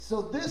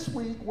So this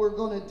week we're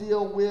going to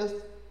deal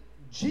with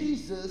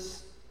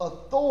Jesus'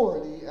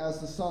 authority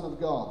as the Son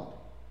of God.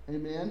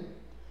 Amen?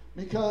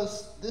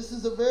 Because this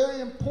is a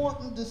very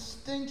important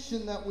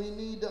distinction that we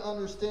need to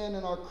understand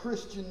in our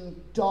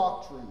Christian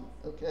doctrine,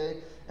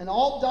 okay? And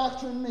all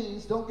doctrine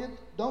means, don't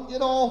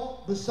get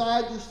all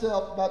beside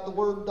yourself about the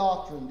word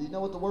doctrine. Do you know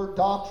what the word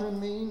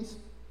doctrine means?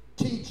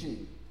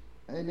 Teaching.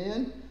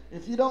 Amen?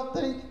 If you don't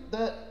think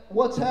that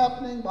what's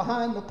happening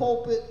behind the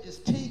pulpit is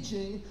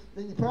teaching,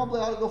 then you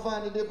probably ought to go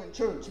find a different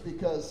church,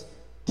 because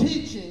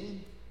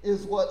teaching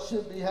is what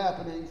should be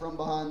happening from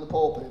behind the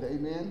pulpit.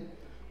 Amen?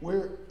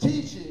 We're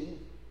teaching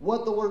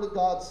what the Word of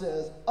God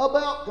says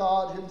about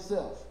God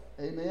Himself.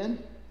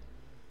 Amen?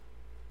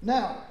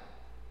 Now,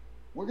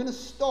 we're going to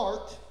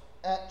start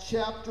at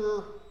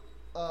chapter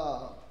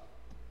 5,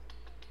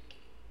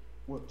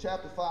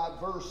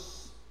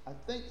 verse, I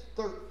think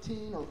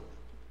 13 or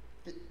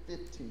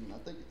 15. I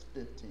think it's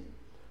 15.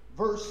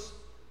 Verse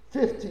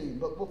 15.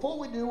 But before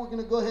we do, we're going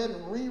to go ahead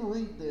and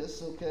reread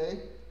this,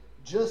 okay?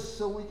 Just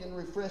so we can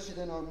refresh it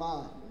in our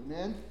mind.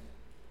 Amen?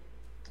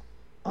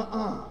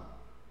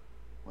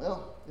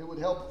 Well, it would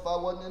help if I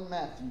wasn't in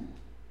Matthew.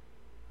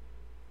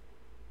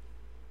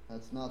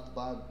 That's not the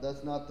Bible.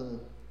 That's not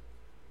the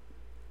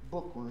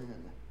book we're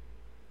in.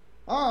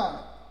 All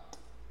right.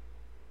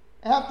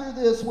 After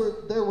this,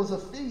 there was a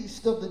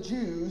feast of the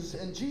Jews,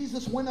 and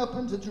Jesus went up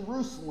into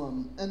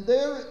Jerusalem. And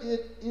there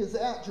it is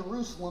at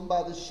Jerusalem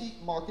by the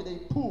sheep market a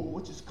pool,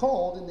 which is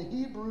called in the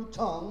Hebrew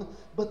tongue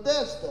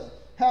Bethesda,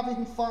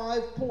 having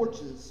 5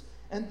 porches.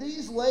 And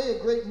these lay a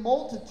great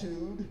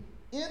multitude.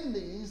 In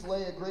these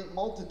lay a great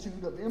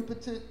multitude of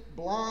impotent,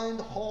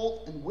 blind,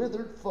 halt, and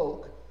withered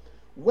folk,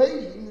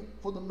 waiting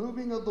for the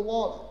moving of the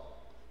water.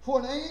 For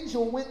an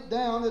angel went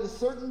down at a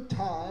certain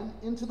time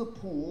into the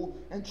pool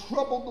and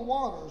troubled the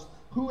waters.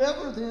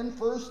 Whoever then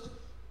first,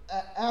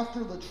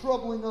 after the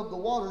troubling of the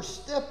water,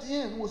 stepped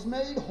in was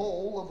made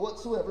whole of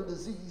whatsoever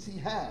disease he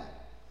had.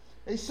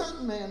 A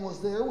certain man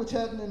was there which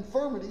had an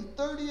infirmity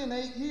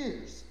 38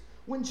 years.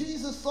 When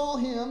Jesus saw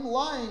him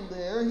lying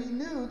there, he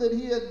knew that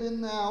he had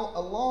been now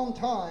a long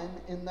time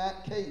in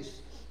that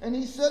case. And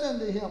he said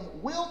unto him,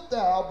 Wilt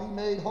thou be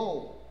made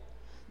whole?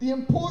 The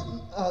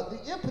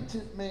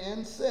impotent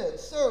man said,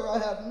 Sir, I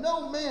have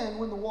no man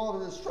when the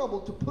water is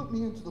troubled to put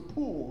me into the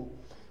pool.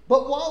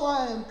 But while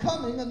I am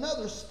coming,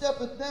 another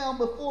steppeth down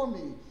before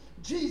me.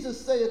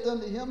 Jesus saith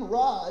unto him,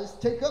 Rise,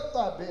 take up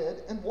thy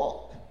bed, and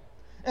walk.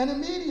 And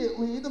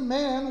immediately the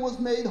man was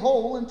made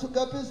whole, and took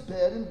up his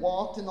bed, and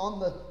walked, and on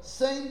the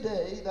same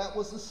day, that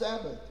was the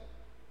Sabbath.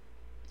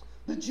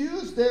 The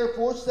Jews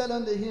therefore said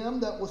unto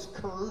him that was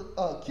cured,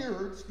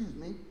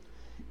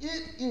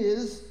 It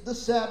is the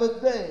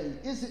Sabbath day.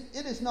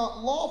 It is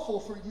not lawful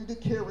for you to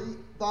carry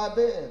thy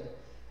bed.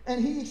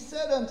 And he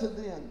said unto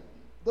them,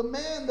 The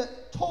man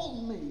that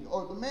told me,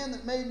 or the man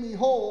that made me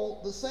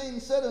whole, the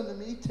same said unto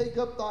me, Take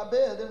up thy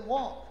bed and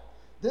walk.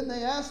 Then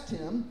they asked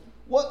him,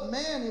 What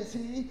man is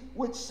he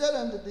which said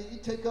unto thee,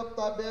 Take up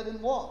thy bed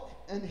and walk?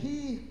 And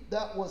he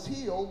that was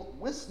healed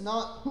wist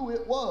not who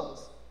it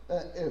was.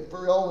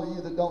 For all of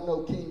you that don't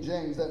know King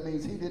James, that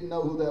means he didn't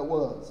know who that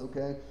was,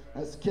 okay?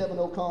 That's Kevin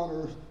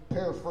O'Connor's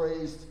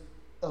paraphrased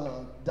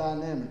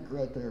dynamic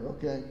right there,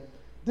 okay?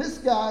 This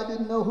guy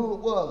didn't know who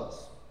it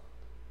was.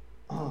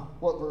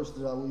 What verse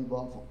did I leave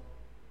off on?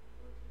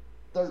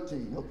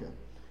 13, okay.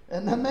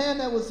 And the man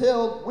that was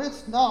healed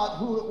wist not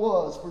who it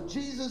was, for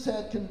Jesus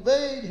had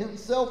conveyed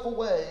himself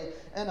away,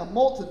 and a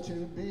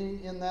multitude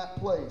being in that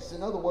place.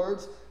 In other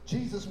words,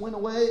 Jesus went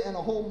away, and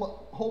a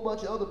whole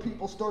bunch of other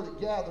people started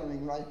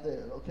gathering right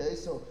there, okay?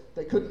 So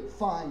they couldn't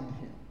find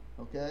him,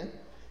 okay?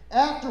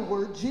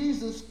 Afterward,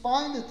 Jesus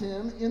findeth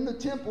him in the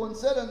temple, and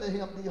said unto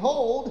him,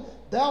 Behold,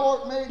 thou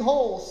art made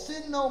whole.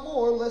 Sin no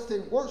more, lest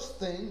a worse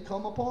thing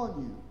come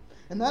upon you.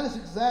 And that is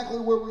exactly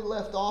where we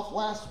left off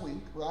last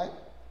week, right?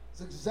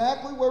 It's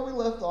exactly where we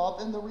left off.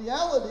 And the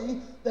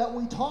reality that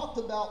we talked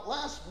about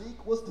last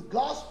week was the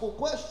gospel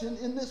question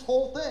in this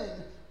whole thing.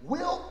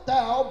 Wilt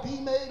thou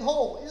be made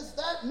whole? Is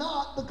that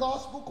not the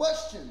gospel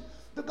question?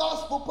 The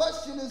gospel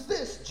question is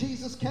this.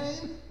 Jesus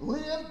came,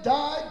 lived,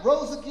 died,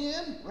 rose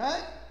again,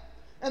 right?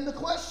 And the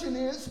question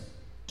is,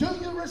 do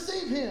you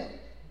receive him?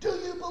 Do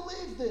you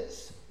believe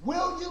this?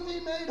 Will you be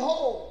made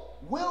whole?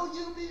 Will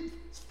you be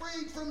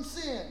freed from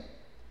sin?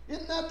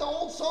 Isn't that the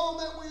old song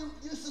that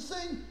we used to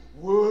sing?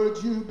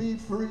 Would you be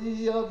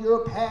free of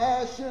your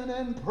passion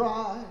and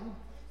pride?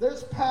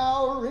 There's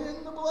power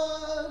in the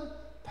blood,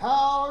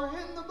 power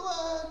in the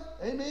blood.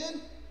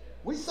 Amen?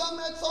 We sung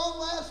that song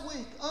last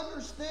week,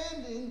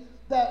 understanding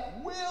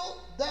that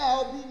will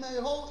thou be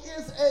made whole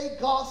is a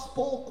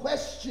gospel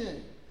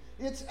question.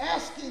 It's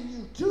asking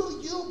you, do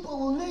you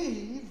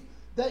believe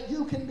that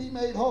you can be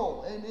made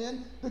whole?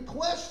 Amen? The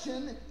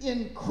question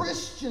in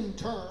Christian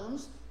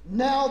terms,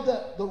 now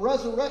that the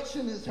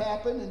resurrection has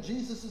happened and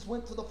Jesus has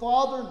went to the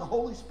Father and the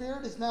Holy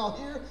Spirit is now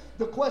here,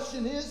 the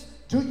question is,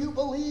 do you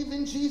believe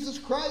in Jesus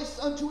Christ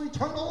unto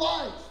eternal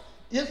life?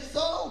 If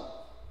so,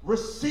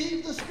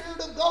 receive the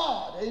Spirit of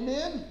God.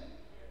 Amen?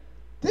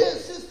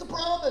 This is the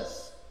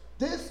promise.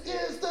 This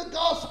is the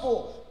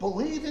gospel.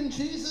 Believe in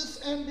Jesus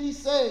and be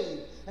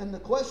saved. And the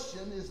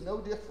question is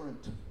no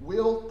different.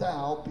 Wilt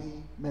thou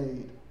be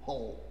made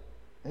whole?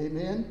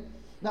 Amen?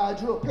 Now, I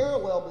drew a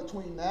parallel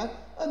between that,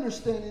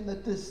 understanding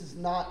that this is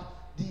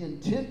not the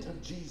intent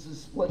of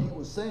Jesus. What he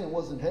was saying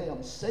wasn't, hey,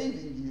 I'm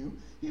saving you.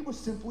 He was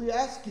simply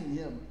asking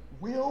him,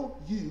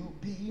 will you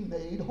be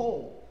made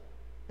whole?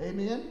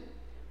 Amen?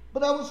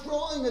 But I was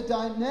drawing a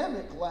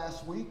dynamic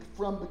last week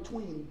from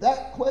between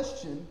that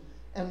question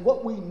and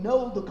what we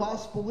know the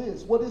gospel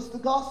is. What is the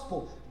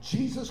gospel?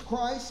 Jesus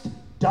Christ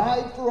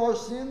died for our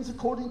sins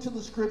according to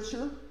the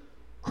scripture,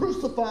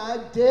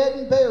 crucified, dead,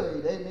 and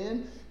buried.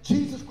 Amen?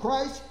 Jesus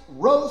Christ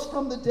rose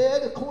from the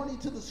dead according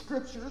to the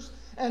scriptures,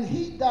 and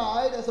he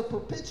died as a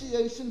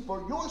propitiation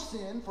for your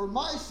sin, for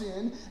my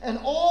sin, and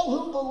all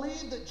who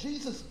believe that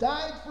Jesus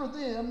died for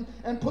them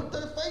and put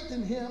their faith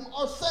in him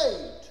are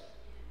saved.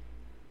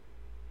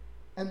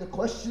 And the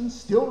question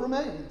still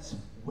remains,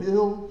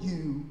 will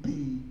you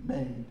be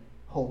made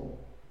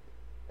whole?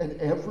 And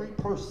every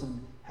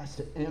person has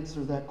to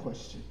answer that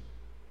question.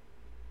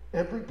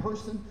 Every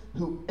person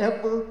who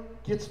ever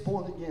gets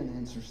born again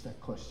answers that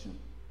question.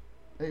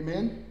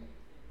 Amen?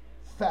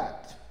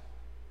 Fact.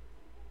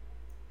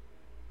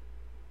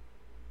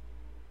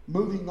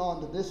 Moving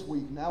on to this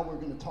week, now we're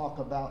going to talk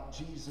about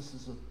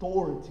Jesus'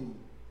 authority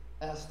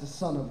as the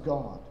Son of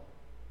God.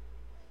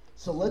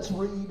 So let's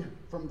read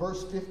from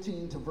verse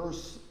 15 to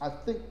verse, I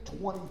think,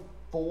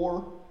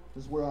 24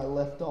 is where I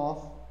left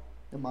off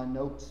in my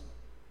notes.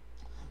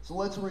 So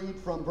let's read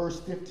from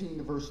verse 15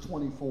 to verse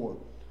 24.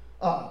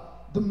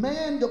 The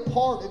man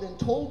departed and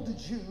told the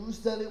Jews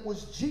that it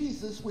was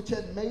Jesus which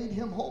had made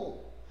him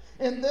whole.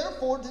 And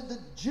therefore did the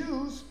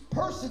Jews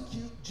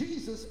persecute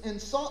Jesus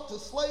and sought to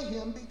slay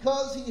him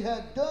because he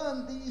had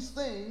done these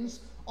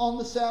things on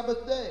the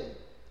Sabbath day.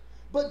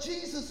 But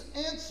Jesus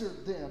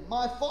answered them,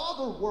 my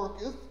Father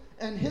worketh,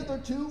 and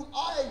hitherto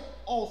I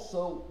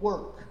also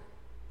work.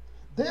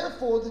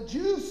 Therefore the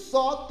Jews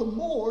sought the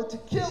more to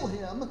kill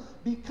him,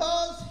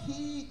 because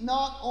he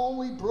not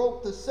only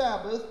broke the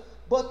Sabbath,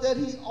 but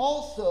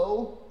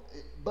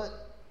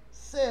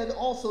said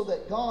also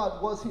that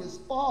God was his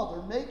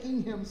Father,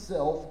 making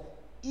himself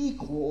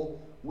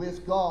equal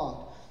with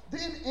God.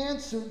 Then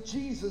answered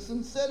Jesus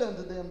and said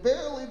unto them,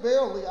 verily,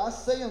 verily, I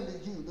say unto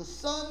you, the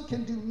Son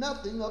can do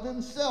nothing of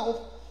himself,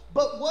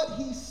 but what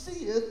he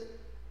seeth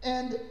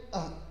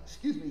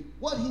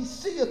what he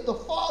seeth the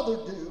Father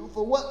do,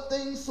 for what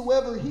things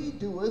soever he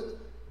doeth,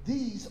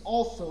 these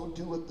also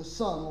doeth the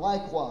Son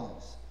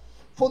likewise.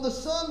 For the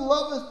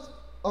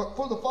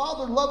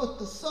Father loveth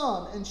the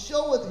Son, and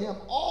showeth him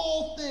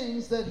all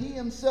things that he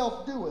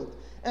himself doeth.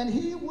 And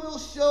he will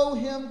show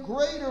him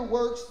greater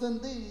works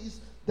than these,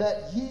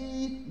 that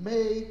ye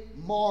may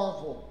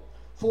marvel.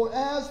 For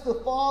as the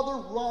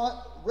Father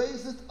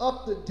raiseth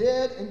up the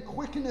dead and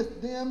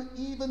quickeneth them,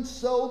 even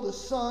so the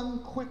Son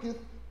quicketh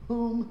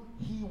whom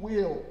he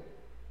will.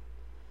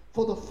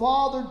 For the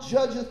Father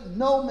judgeth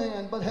no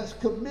man, but has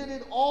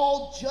committed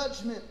all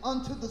judgment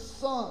unto the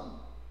Son,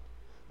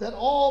 that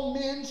all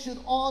men should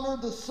honor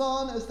the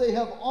Son as they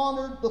have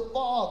honored the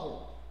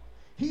Father.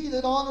 He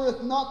that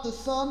honoreth not the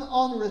Son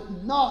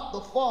honoreth not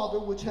the Father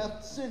which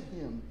hath sent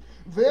him.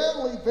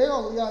 Verily,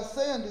 verily, I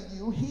say unto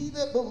you, he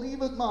that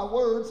believeth my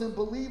words and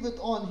believeth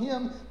on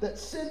him that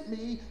sent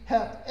me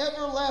hath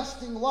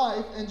everlasting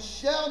life, and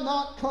shall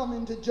not come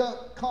into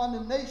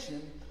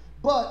condemnation,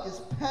 but is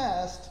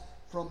passed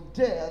from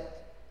death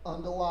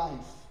unto life.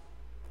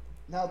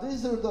 Now,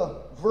 these are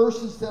the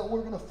verses that we're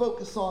going to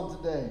focus on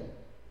today.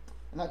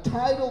 And I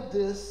titled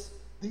this,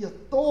 The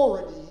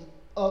Authority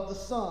of the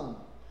Son,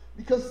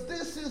 because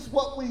this is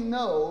what we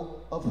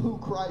know of who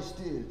Christ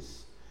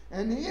is.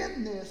 And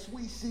in this,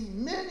 we see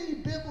many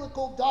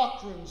biblical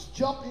doctrines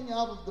jumping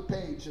out of the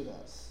page at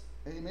us.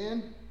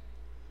 Amen?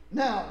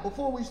 Now,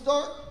 before we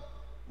start,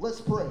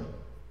 let's pray.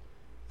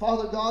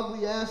 Father God,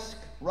 we ask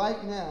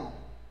right now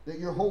that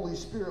your Holy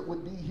Spirit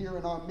would be here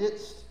in our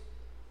midst.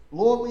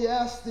 Lord, we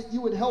ask that you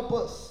would help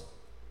us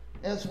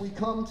as we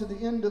come to the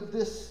end of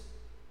this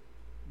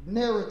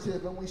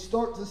narrative and we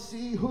start to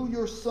see who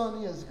your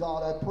Son is,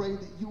 God. I pray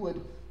that you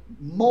would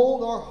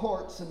mold our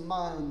hearts and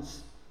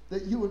minds,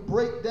 that you would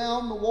break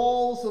down the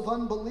walls of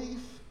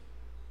unbelief,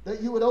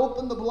 that you would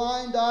open the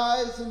blind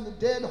eyes and the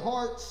dead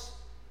hearts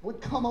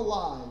would come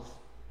alive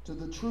to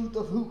the truth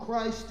of who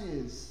Christ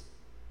is,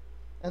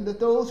 and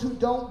that those who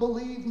don't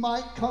believe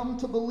might come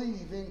to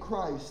believe in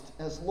Christ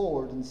as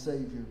Lord and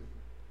Savior.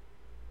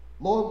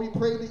 Lord, we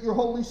pray that your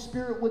Holy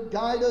Spirit would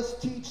guide us,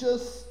 teach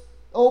us,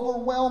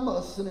 overwhelm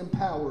us, and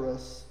empower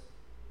us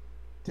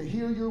to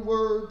hear your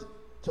word,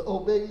 to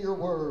obey your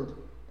word,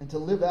 and to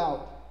live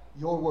out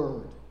your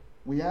word.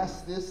 We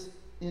ask this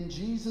in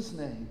Jesus'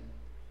 name.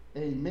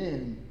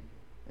 Amen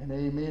and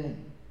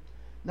amen.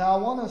 Now, I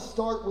want to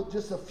start with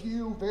just a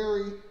few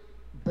very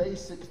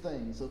basic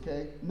things,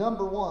 okay?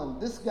 Number one,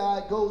 this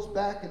guy goes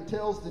back and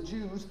tells the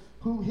Jews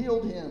who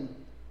healed him,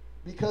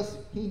 because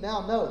he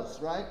now knows,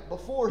 right?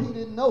 Before, he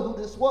didn't know who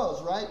this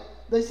was, right?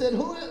 They said,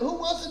 who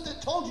was it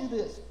that told you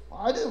this? Well,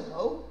 I don't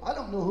know. I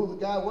don't know who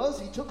the guy was.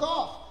 He took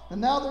off.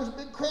 And now there's a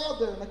big crowd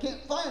there, and I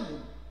can't find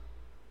him.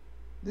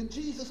 Then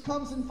Jesus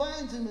comes and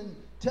finds him and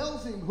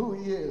tells him who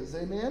he is.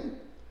 Amen?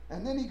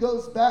 And then he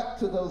goes back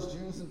to those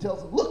Jews and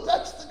tells them, look,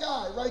 that's the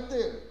guy right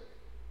there.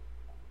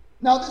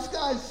 Now, this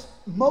guy's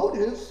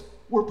motives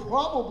were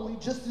probably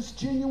just as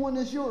genuine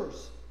as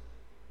yours.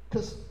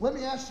 Because let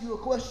me ask you a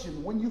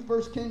question. When you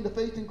first came to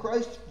faith in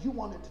Christ, you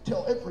wanted to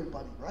tell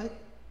everybody, right?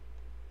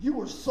 You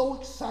were so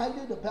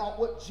excited about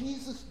what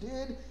Jesus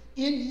did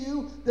in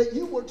you that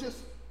you were just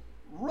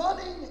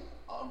running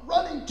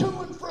to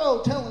and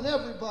fro telling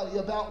everybody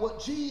about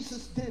what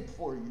Jesus did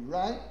for you,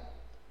 right?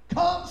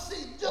 Come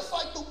see, just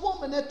like the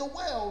woman at the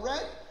well,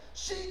 right?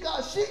 She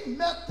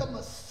met the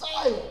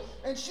Messiah,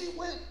 and she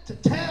went to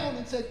town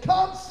and said,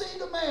 come see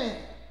the man.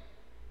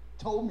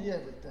 Told me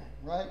everything,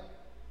 right?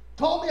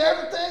 Told me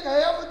everything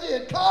I ever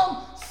did.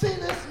 Come see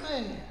this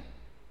man.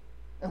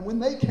 And when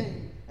they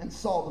came and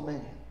saw the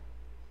man,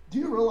 do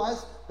you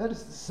realize that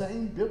is the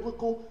same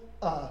biblical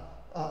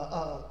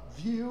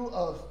view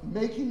of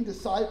making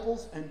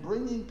disciples and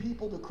bringing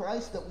people to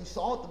Christ that we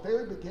saw at the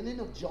very beginning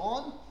of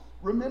John?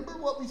 Remember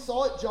what we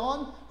saw at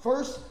John?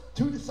 First,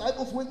 2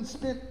 disciples went and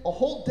spent a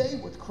whole day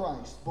with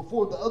Christ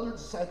before the other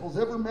disciples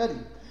ever met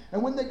him.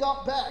 And when they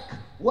got back,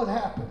 what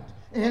happened?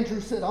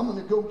 Andrew said, I'm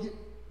going to go get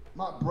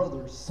my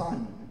brother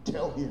Simon and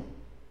tell him.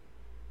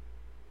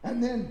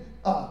 And then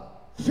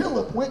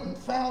Philip went and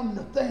found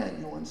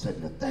Nathanael and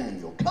said,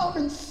 Nathanael, come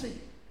and see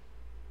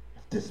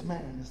if this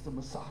man is the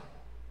Messiah.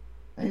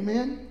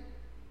 Amen?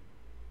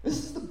 This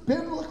is the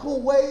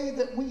biblical way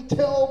that we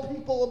tell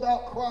people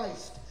about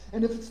Christ.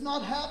 And if it's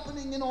not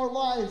happening in our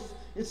life,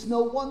 it's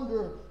no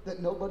wonder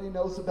that nobody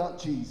knows about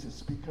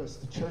Jesus, because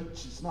the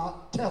church is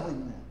not telling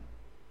them.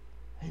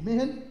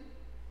 Amen?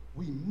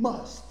 We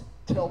must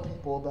tell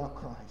people about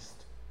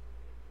Christ.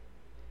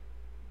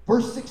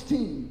 Verse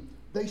 16,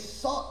 they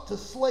sought to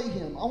slay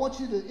him. I want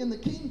you to, in the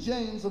King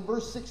James of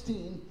verse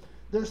 16,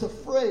 there's a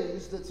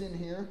phrase that's in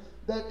here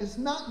that is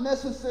not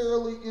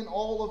necessarily in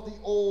all of the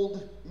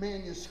old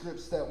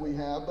manuscripts that we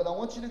have, but I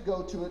want you to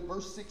go to it.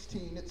 Verse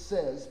 16, it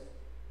says,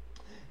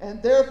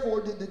 and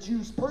therefore did the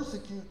Jews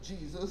persecute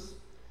Jesus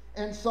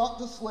and sought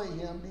to slay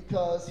him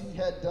because he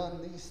had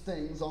done these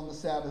things on the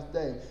Sabbath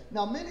day.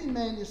 Now, many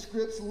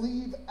manuscripts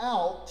leave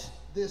out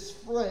this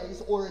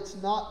phrase, or it's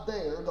not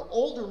there. The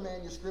older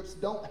manuscripts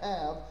don't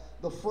have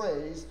the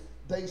phrase,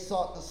 they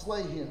sought to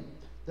slay him,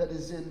 that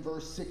is in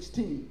verse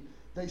 16.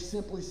 They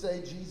simply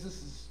say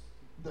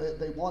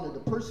they wanted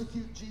to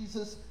persecute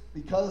Jesus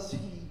because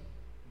he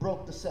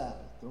broke the Sabbath.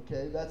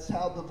 Okay, that's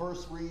how the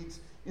verse reads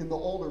in the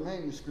older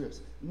manuscripts.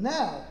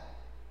 Now,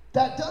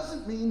 that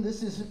doesn't mean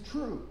this isn't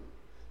true,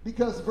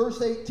 because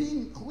verse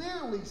 18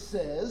 clearly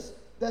says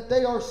that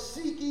they are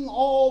seeking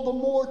all the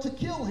more to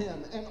kill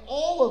him, and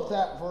all of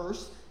that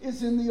verse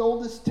is in the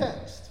oldest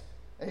text.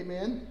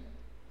 Amen?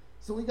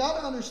 So we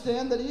got to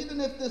understand that even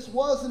if this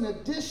was an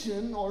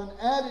addition or an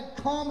added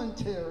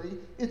commentary,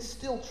 it's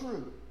still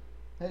true.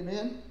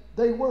 Amen?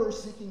 They were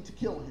seeking to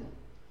kill him.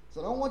 So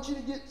I don't want you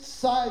to get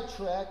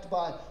sidetracked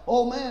by,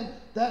 oh man,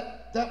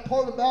 that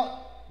part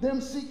about them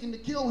seeking to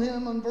kill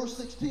him in verse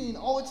 16.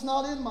 Oh, it's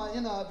not in my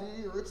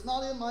NIV, or it's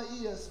not in my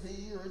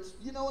ESV, or it's,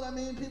 you know what I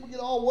mean? People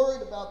get all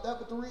worried about that,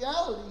 but the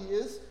reality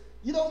is,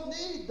 you don't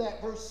need that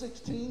verse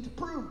 16 to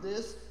prove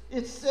this.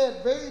 It's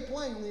said very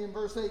plainly in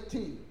verse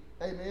 18.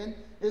 Amen?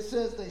 It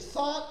says they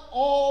sought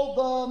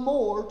all the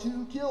more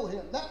to kill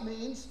him. That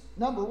means,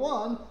 number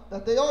one,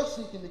 that they are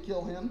seeking to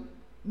kill him.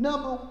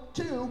 Number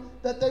two,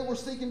 that they were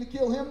seeking to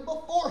kill him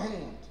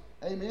beforehand.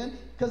 Amen?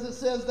 Because it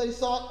says they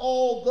sought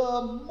all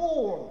the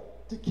more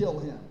to kill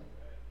him.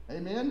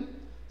 Amen?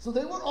 So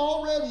they were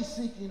already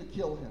seeking to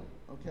kill him.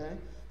 Okay?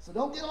 So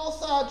don't get all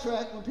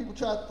sidetracked when people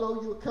try to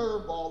throw you a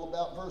curveball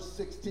about verse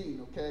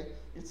 16. Okay?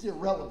 It's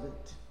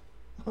irrelevant.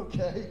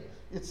 Okay?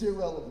 It's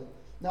irrelevant.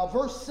 Now,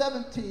 verse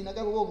 17, I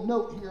got a little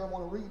note here. I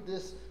want to read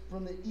this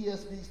from the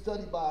ESV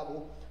Study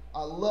Bible.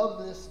 I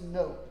love this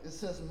note. It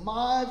says,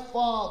 my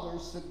father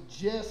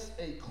suggests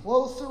a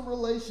closer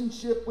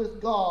relationship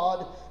with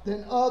God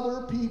than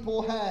other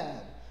people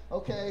had.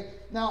 Okay,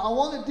 now I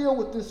want to deal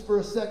with this for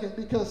a second,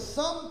 because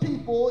some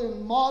people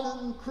in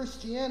modern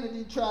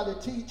Christianity try to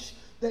teach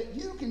that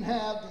you can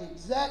have the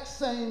exact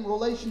same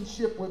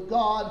relationship with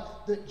God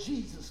that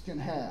Jesus can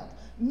have.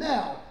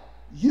 Now,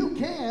 you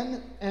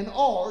can and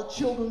are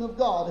children of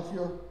God if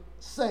you're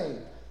saved.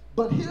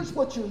 But here's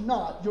what you're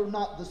not. You're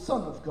not the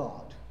Son of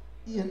God.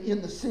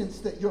 In the sense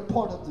that you're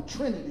part of the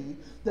Trinity,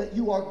 that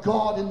you are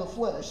God in the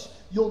flesh.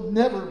 You'll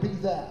never be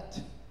that.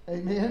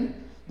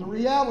 Amen? The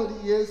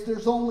reality is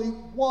there's only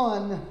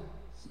one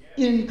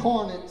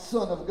incarnate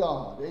Son of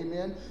God.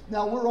 Amen?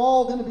 Now, we're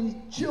all going to be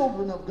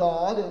children of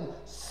God and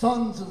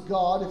sons of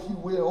God, if you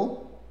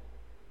will,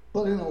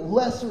 but in a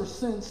lesser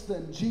sense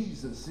than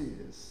Jesus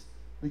is,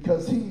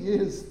 because he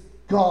is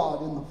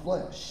God in the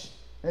flesh.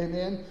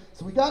 Amen?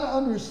 So we got to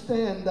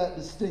understand that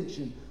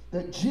distinction,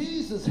 that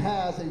Jesus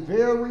has a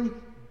very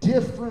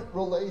different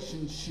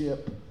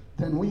relationship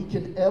than we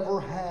can ever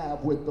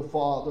have with the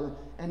Father,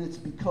 and it's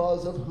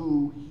because of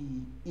who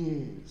he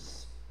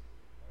is.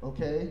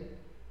 Okay?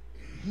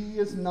 He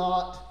is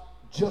not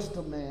just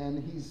a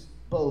man. He's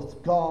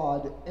both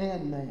God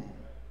and man.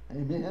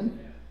 Amen?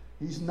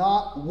 He's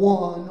not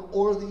one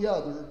or the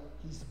other.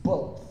 He's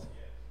both.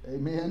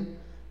 Amen?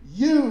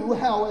 You,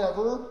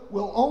 however,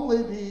 will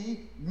only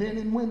be men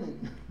and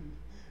women.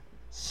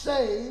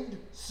 Saved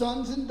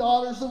sons and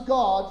daughters of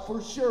God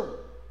for sure.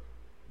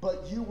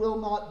 But you will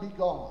not be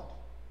God.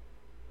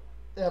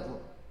 Ever.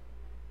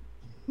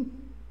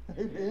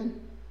 Amen?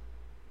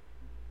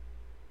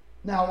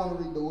 Now I want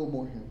to read a little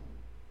more here.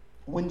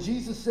 When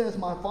Jesus says,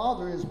 my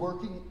Father is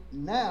working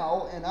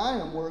now and I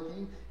am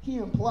working, he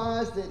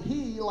implies that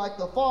he, like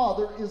the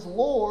Father, is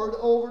Lord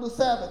over the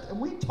Sabbath. And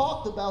we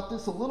talked about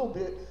this a little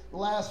bit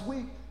last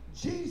week.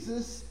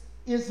 Jesus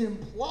is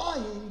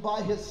implying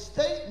by his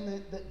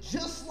statement that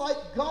just like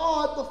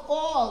God the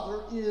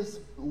Father is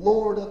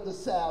Lord of the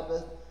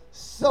Sabbath,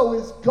 so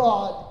is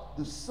God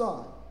the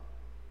Son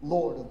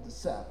Lord of the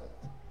Sabbath.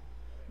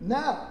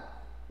 Now,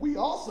 we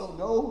also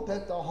know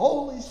that the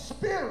Holy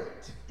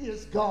Spirit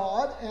is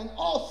God and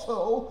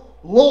also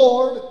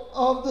Lord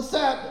of the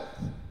Sabbath.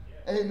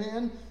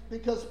 Amen?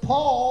 Because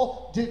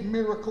Paul did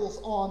miracles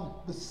on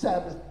the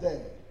Sabbath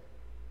day.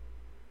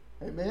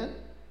 Amen?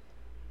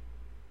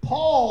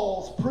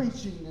 Paul's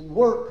preaching and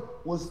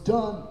work was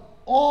done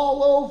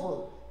all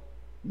over.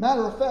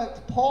 Matter of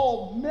fact,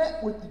 Paul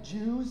met with the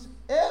Jews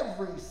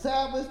every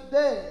Sabbath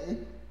day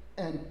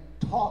and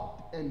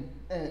taught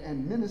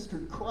and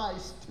ministered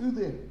Christ to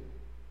them.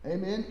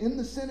 Amen. In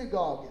the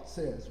synagogue, it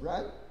says,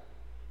 right?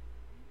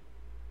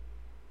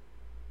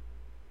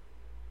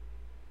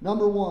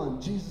 Number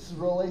one, Jesus'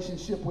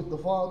 relationship with the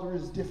Father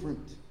is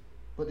different,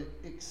 but it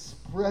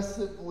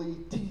expressively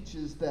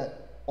teaches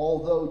that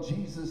although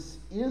Jesus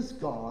is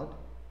God,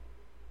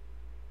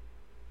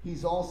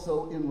 he's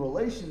also in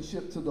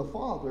relationship to the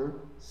Father,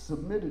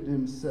 submitted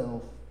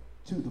himself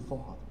to the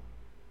Father.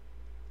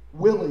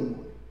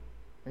 Willingly.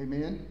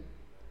 Amen.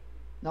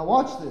 Now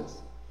watch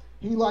this.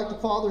 He, like the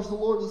Father, is the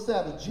Lord of the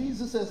Sabbath.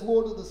 Jesus as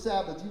Lord of the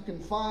Sabbath. You can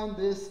find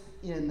this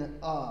in,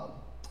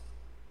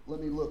 let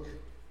me look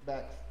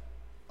back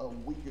a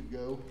week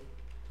ago,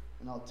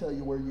 and I'll tell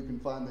you where you can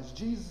find this.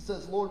 Jesus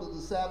as Lord of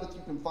the Sabbath,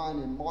 you can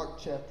find in Mark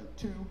chapter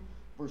 2,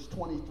 verse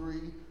 23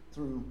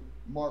 through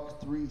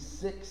Mark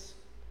 3:6.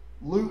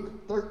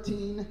 Luke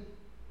 13,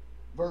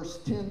 verse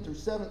 10 through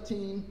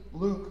 17.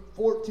 Luke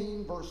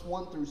 14, verse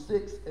 1 through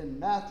 6. And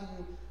Matthew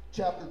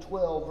chapter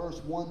 12,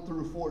 verse 1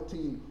 through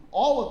 14.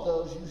 All of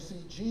those you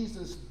see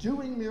Jesus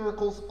doing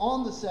miracles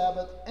on the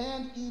Sabbath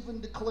and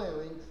even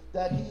declaring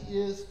that he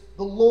is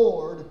the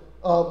Lord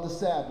of the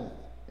Sabbath.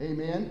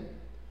 Amen.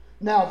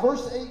 Now,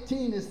 verse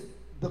 18 is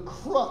the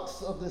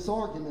crux of this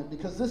argument,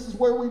 because this is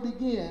where we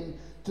begin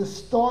to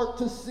start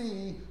to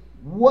see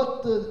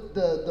what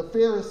the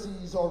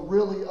Pharisees are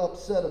really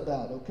upset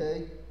about,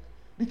 okay?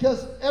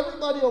 Because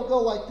everybody will go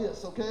like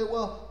this, okay?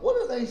 Well,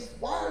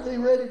 why are they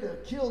ready to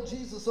kill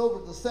Jesus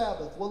over the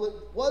Sabbath? Well, it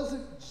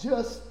wasn't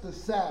just the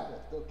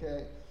Sabbath,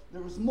 okay?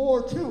 There was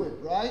more to it,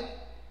 right?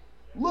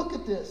 Look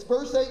at this,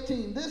 verse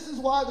 18. This is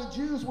why the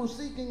Jews were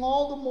seeking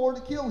all the more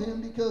to kill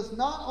him, because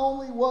not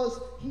only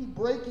was he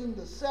breaking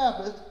the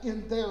Sabbath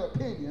in their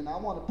opinion, I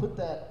want to put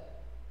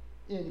that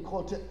in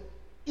quotation,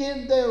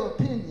 in their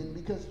opinion,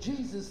 because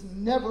Jesus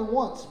never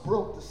once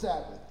broke the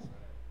Sabbath.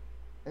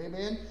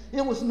 Amen.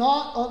 It was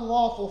not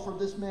unlawful for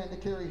this man to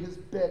carry his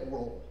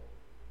bedroll.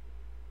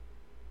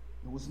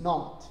 It was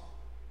not.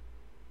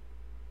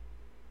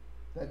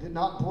 That did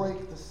not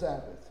break the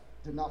Sabbath.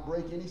 Did not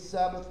break any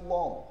Sabbath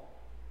law.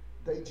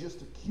 They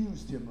just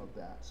accused him of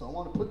that. So I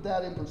want to put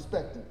that in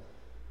perspective.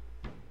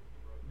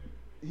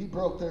 He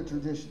broke their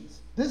traditions.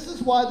 This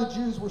is why the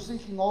Jews were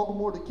seeking all the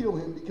more to kill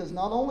him, because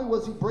not only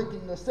was he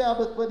breaking the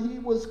Sabbath, but he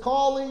was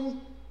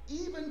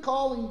even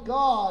calling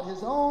God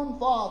his own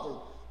Father,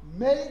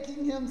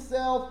 making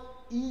himself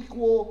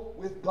equal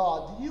with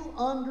God. Do you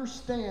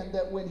understand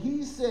that when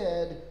he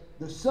said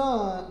the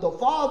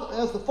Father,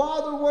 as the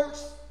Father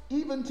works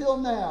even till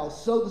now,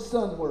 so the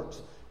Son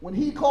works. When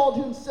he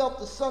called himself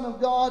the Son of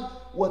God,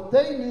 what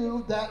they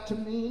knew that to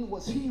mean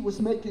was he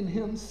was making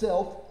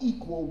himself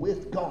equal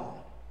with God.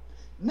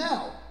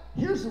 Now,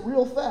 here's the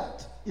real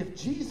fact. If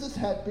Jesus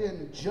had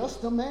been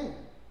just a man,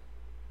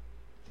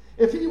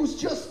 if he was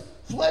just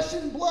flesh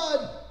and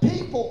blood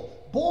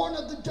people, born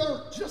of the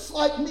dirt, just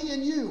like me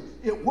and you,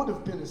 it would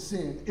have been a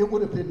sin. It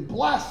would have been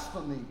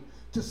blasphemy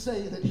to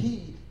say that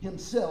he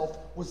himself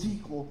was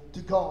equal to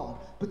God.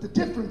 But the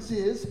difference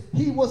is,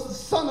 he was the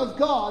Son of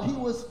God. He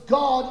was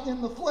God in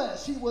the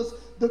flesh. He was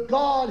the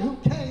God who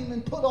came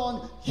and put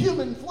on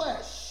human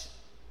flesh.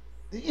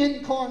 The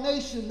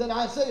incarnation that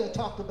Isaiah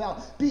talked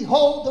about.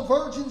 Behold, the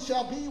virgin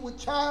shall be with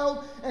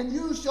child, and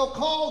you shall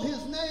call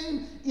his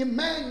name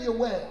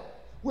Emmanuel,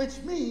 which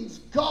means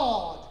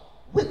God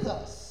with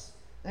us.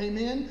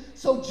 Amen.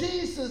 So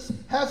Jesus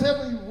has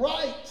every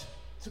right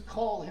to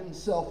call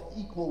himself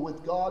equal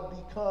with God,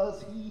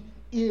 because he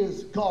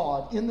is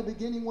God. In the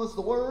beginning was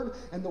the Word,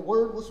 and the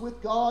Word was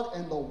with God,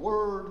 and the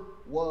Word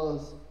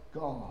was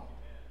God.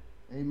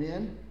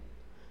 Amen.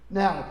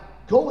 Now,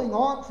 going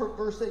on from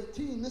verse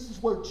 18, this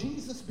is where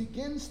Jesus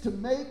begins to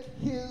make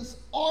his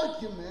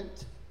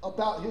argument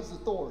about his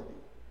authority.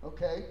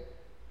 Okay?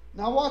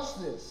 Now watch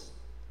this.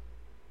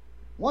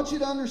 I want you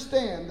to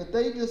understand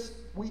that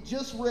we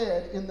just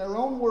read in their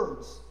own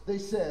words, they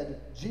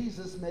said,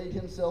 Jesus made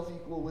himself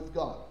equal with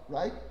God,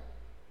 right?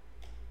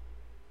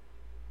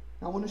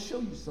 Now I want to show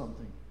you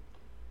something.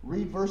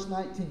 Read verse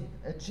 19.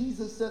 And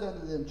Jesus said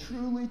unto them,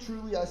 Truly,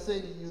 truly, I say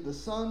to you, the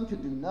Son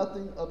can do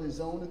nothing of his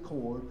own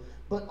accord,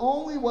 but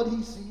only what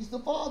he sees the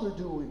Father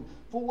doing.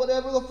 For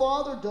whatever the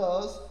Father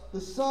does,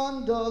 the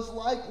Son does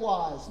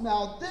likewise.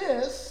 Now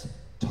this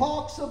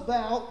talks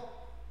about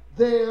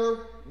their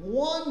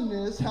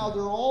oneness, how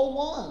they're all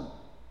one.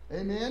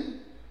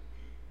 Amen?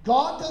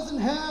 God doesn't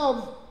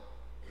have,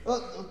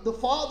 the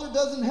Father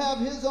doesn't have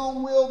his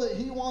own will that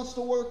he wants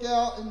to work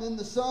out, and then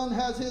the Son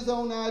has his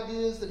own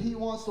ideas that he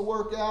wants to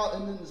work out,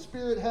 and then the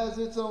Spirit has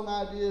its own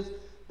ideas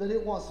that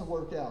it wants to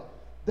work out.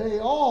 They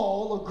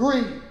all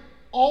agree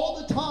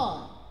all the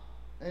time.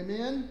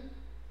 Amen?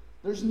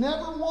 There's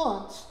never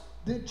once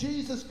did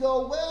Jesus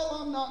go, well,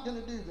 I'm not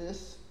going to do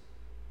this.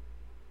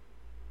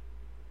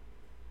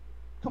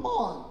 Come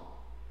on.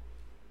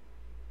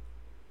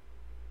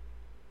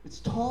 It's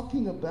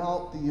talking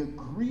about the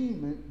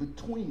agreement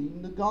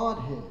between the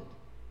Godhead.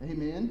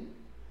 Amen?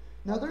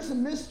 Now, there's a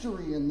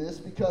mystery in this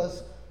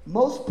because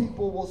most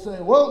people will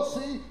say, well,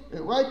 see,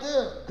 right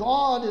there,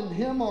 God and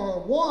him are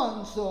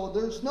one, so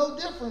there's no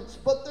difference.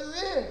 But there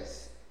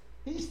is.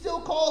 He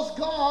still calls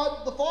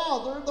God the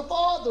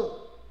Father,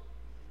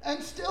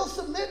 and still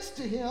submits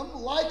to him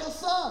like a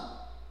son.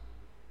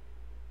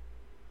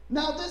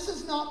 Now, this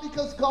is not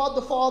because God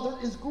the Father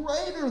is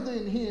greater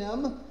than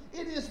him.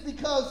 It is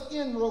because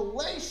in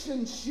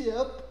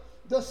relationship,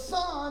 the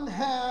Son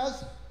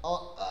has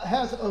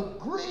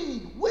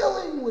agreed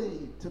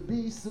willingly to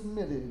be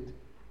submitted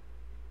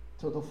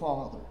to the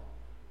Father.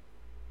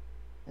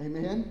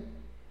 Amen?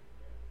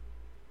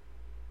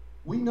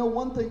 We know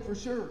one thing for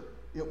sure.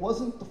 It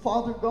wasn't the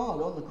Father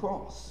God on the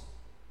cross.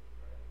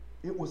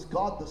 It was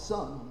God the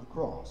Son on the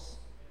cross.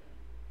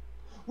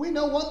 We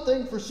know one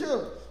thing for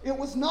sure. It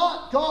was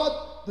not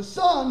God the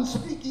Son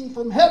speaking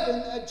from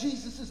heaven at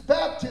Jesus'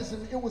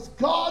 baptism. It was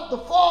God the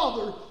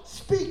Father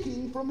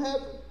speaking from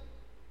heaven.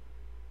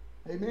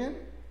 Amen?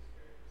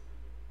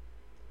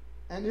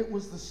 And it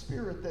was the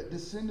Spirit that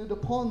descended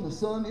upon the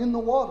Son in the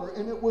water.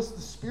 And it was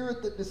the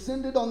Spirit that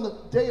descended on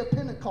the day of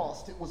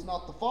Pentecost. It was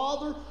not the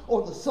Father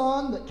or the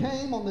Son that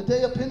came on the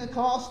day of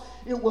Pentecost.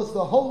 It was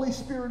the Holy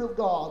Spirit of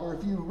God. Or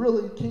if you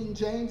really, King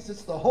James,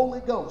 it's the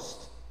Holy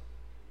Ghost.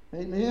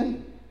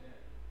 Amen?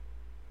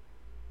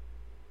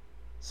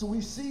 So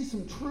we see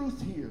some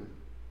truth here.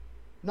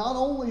 Not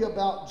only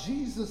about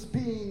Jesus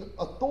being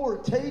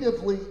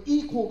authoritatively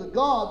equal to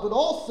God, but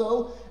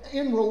also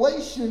in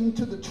relation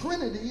to the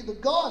Trinity, the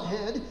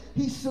Godhead,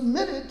 he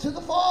submitted to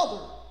the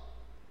Father.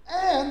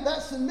 And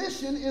that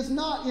submission is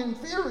not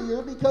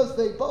inferior because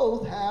they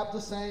both have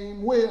the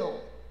same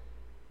will.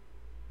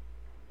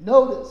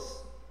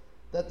 Notice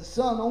that the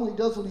Son only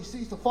does what he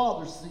sees the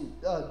Father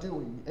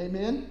doing.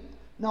 Amen?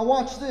 Now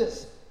watch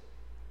this.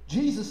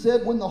 Jesus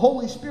said, when the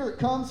Holy Spirit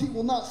comes, he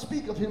will not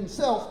speak of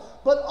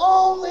himself, but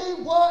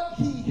only what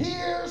he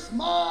hears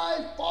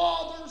my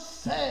Father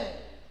say.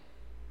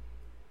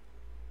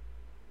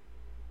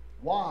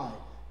 Why?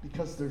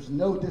 Because there's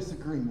no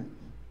disagreement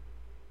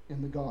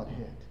in the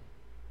Godhead.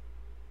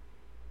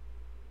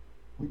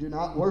 We do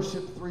not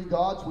worship three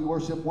gods, we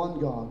worship one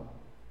God.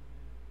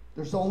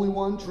 There's only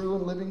one true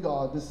and living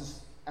God. This is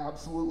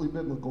absolutely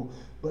biblical.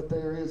 But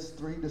there is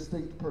three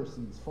distinct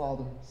persons,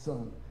 Father,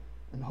 Son,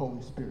 and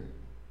Holy Spirit.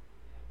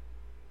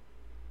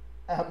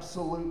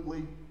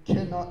 Absolutely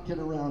cannot get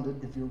around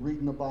it if you're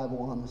reading the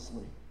Bible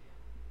honestly.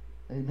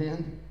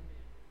 Amen?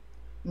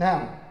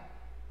 Now,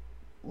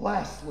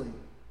 lastly,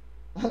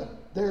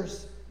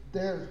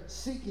 they're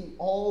seeking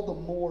all the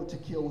more to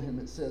kill him,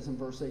 it says in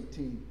verse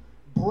 18.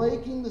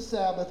 Breaking the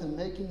Sabbath and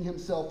making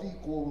himself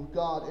equal with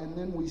God. And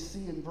then we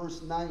see in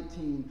verse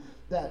 19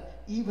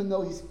 that even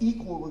though he's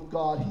equal with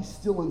God, he's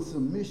still in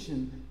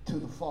submission to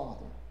the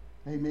Father.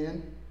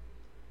 Amen?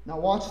 Now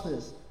watch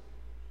this.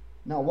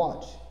 Now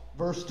watch.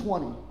 Verse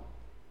 20,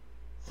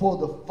 for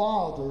the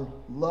Father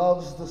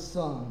loves the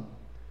Son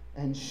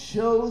and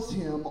shows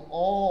him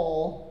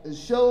all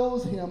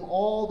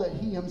that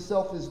he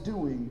himself is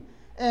doing,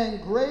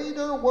 and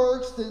greater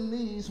works than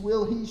these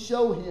will he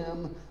show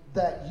him,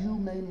 that you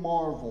may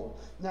marvel.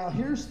 Now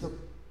here's the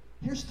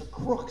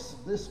crux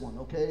of this one,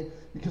 okay?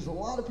 Because a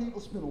lot of people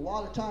spend a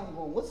lot of time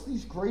going, what's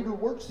these greater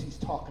works he's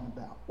talking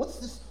about? What's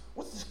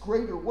this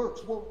greater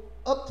works? Well,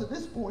 up to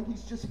this point,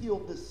 he's just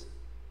healed this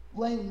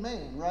lame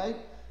man, right?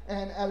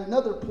 And at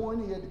another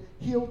point, he had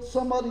healed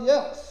somebody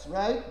else,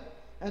 right?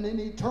 And then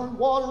he turned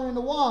water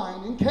into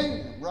wine in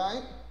Canaan,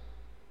 right?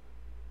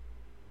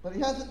 But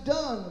he hasn't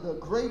done the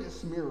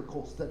greatest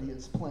miracles that he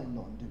has planned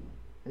on doing.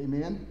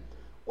 Amen?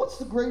 What's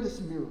the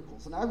greatest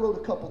miracles? And I wrote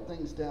a couple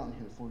things down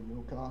here for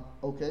you,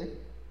 okay?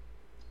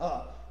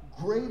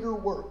 Greater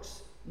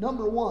works.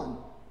 Number one,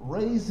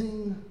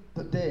 raising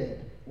the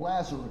dead.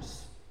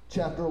 Lazarus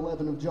chapter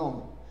 11 of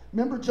John.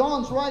 Remember,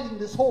 John's writing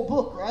this whole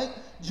book, right?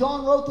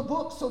 John wrote the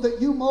book so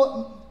that you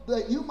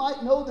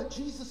might know that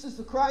Jesus is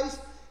the Christ,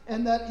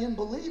 and that in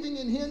believing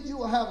in him you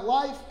will have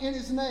life in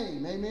his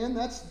name. Amen.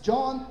 That's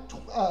John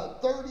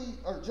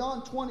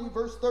 20,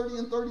 verse 30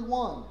 and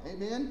 31.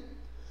 Amen.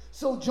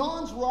 So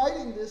John's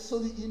writing this so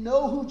that you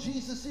know who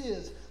Jesus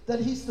is, that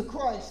he's the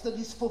Christ, that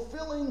he's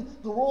fulfilling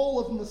the role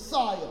of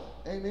Messiah.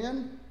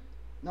 Amen.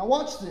 Now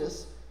watch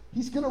this.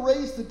 He's going to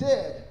raise the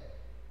dead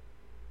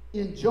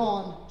in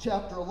John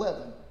chapter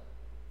 11.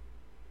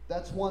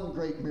 That's one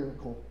great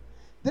miracle.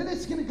 Then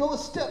it's going to go a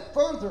step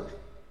further,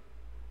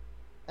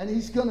 and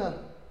he's going to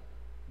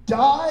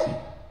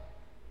die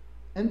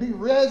and be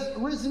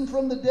risen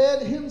from the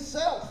dead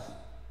himself.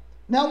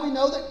 Now we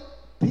know that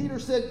Peter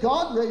said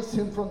God raised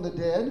him from the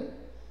dead,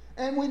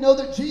 and we know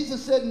that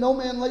Jesus said, no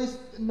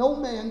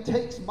man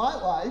takes my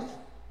life.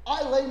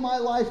 I lay my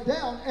life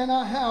down, and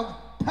I have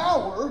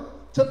power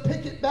to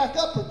pick it back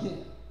up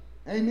again.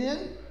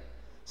 Amen?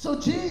 So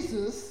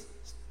Jesus,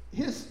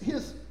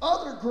 his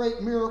other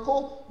great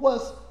miracle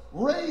was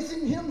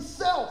raising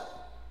himself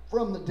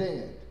from the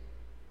dead.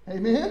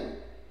 Amen?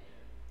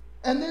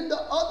 And then the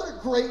other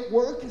great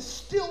work is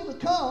still to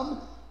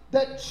come,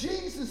 that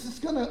Jesus is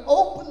going to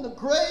open the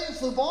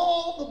graves of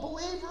all the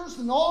believers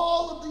and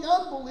all of the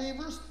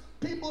unbelievers.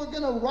 People are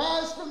going to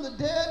rise from the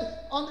dead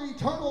under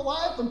eternal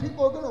life, and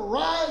people are going to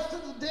rise to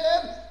the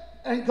dead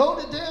and go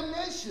to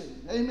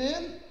damnation.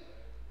 Amen?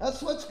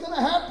 That's what's going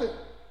to happen.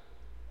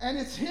 And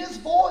it's his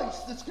voice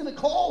that's going to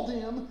call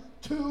them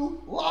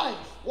to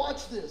life.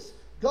 Watch this.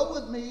 Go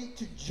with me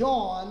to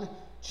John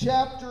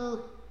chapter,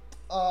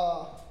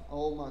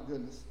 oh my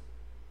goodness.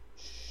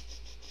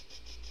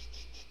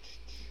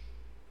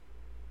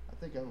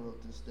 I think I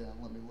wrote this down.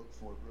 Let me look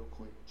for it real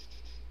quick.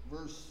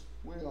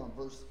 We're on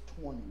verse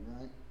 20,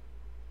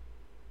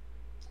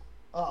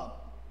 right?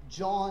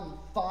 John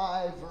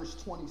 5, verse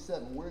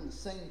 27. We're in the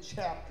same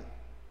chapter.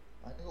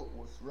 I knew it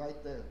was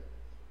right there.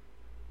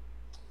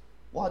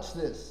 Watch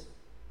this.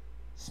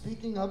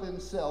 Speaking of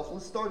himself,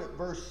 let's start at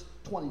verse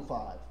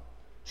 25.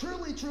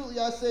 Truly, truly,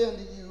 I say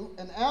unto you,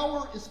 an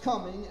hour is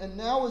coming, and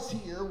now is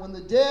here, when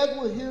the dead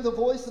will hear the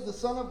voice of the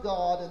Son of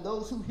God, and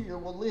those who hear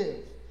will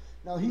live.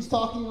 Now, he's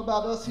talking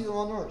about us here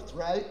on earth,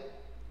 right?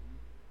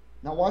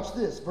 Now, watch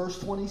this, verse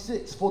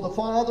 26. For the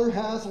Father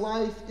has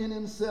life in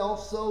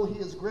himself, so he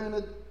has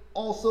granted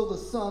also the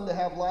Son to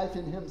have life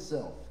in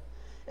himself.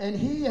 And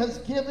he has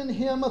given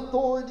him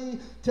authority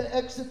to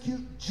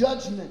execute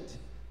judgment,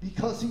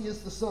 because he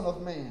is the Son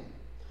of Man.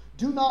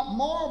 Do not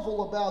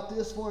marvel about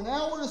this, for an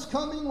hour is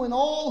coming when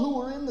all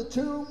who are in the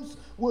tombs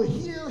will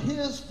hear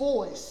his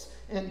voice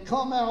and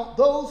come out,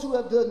 those who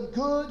have done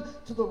good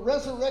to the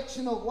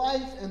resurrection of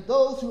life, and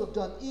those who have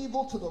done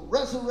evil to the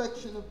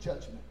resurrection of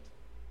judgment.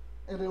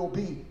 And it'll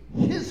be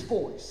his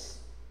voice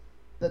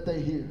that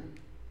they hear.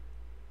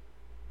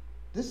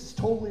 This is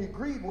totally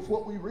agreed with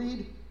what we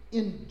read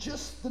in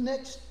just the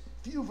next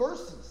few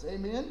verses.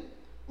 Amen?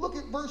 Look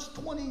at verse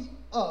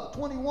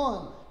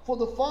 21. For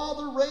the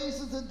Father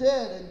raises the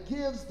dead and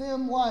gives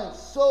them life,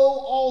 so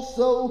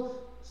also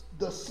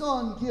the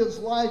Son gives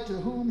life to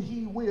whom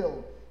he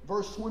will.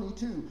 Verse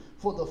 22.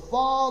 For the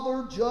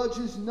Father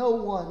judges no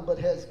one, but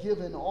has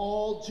given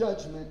all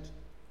judgment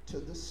to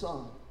the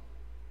Son.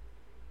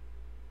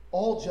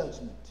 All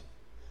judgment.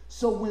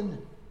 So when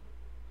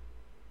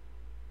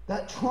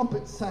that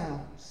trumpet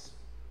sounds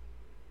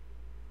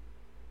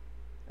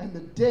and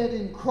the dead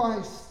in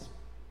Christ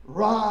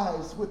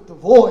rise with the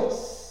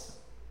voice.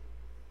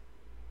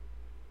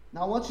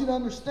 Now I want you to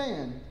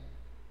understand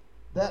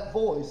that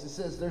voice. It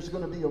says there's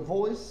going to be a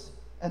voice,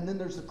 and then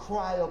there's a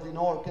cry of an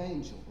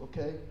archangel,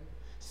 okay?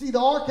 See, the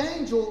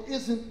archangel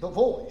isn't the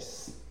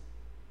voice.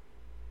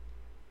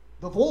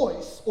 The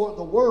voice or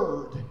the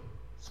word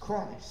is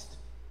Christ.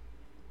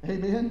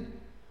 Amen?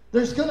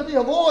 There's going to be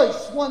a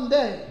voice one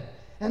day,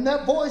 and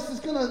that voice is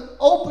going to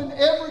open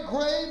every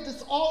grave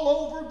that's all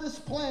over this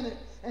planet,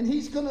 and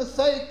he's going to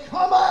say,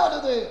 come out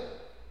of there.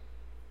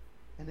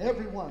 And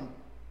everyone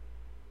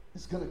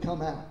is going to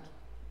come out.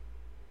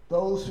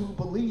 Those who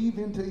believe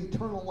into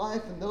eternal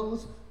life and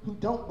those who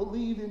don't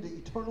believe into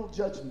eternal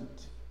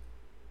judgment.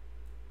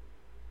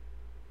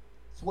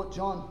 It's what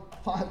John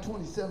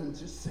 5:27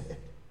 just said.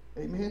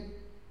 Amen?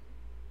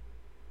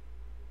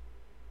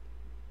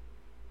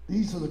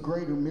 These are the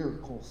greater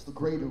miracles, the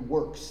greater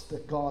works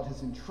that God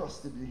has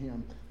entrusted to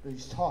him that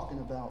he's talking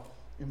about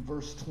in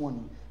verse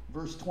 20.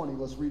 Verse 20,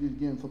 let's read it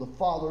again. For the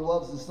Father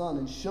loves the Son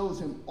and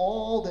shows him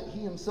all that he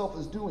himself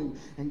is doing,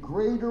 and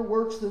greater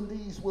works than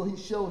these will he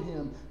show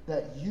him,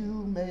 that you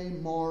may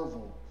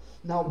marvel.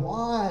 Now,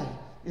 why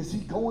is he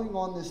going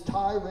on this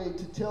tirade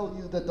to tell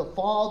you that the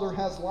Father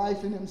has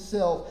life in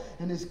himself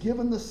and has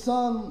given the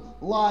Son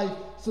life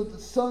so that the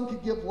Son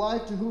could give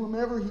life to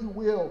whomever he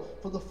will?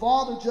 For the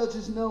Father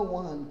judges no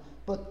one,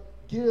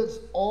 but gives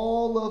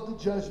all of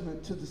the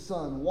judgment to the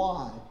Son.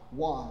 Why?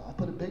 Why? I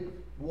put a big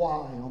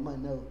why on my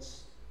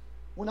notes.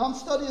 When I'm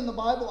studying the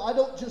Bible, I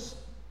don't just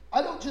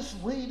I don't just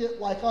read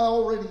it like I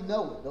already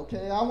know it,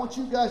 okay? I want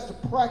you guys to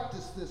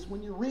practice this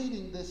when you're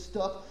reading this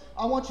stuff.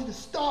 I want you to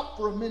stop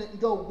for a minute and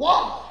go,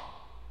 why?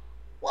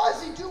 Why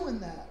is he doing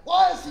that?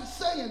 Why is he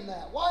saying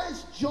that? Why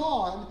is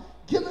John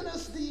giving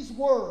us these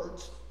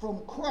words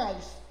from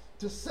Christ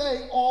to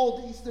say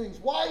all these things?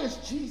 Why is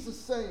Jesus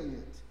saying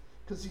it?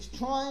 Because he's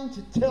trying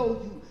to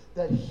tell you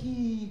that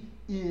he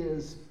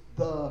is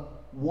the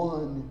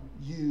one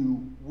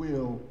you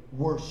will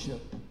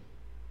worship.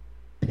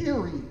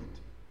 Period.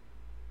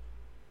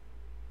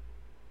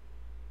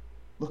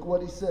 Look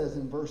what he says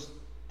in verse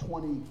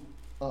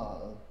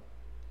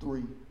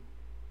 23.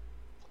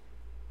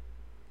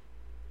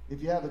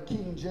 If you have a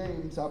King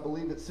James, I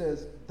believe it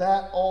says,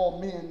 that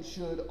all men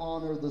should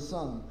honor the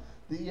Son.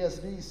 The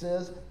ESV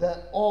says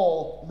that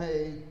all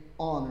may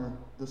honor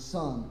the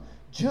Son,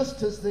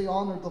 just as they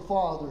honor the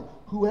Father.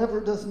 Whoever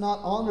does not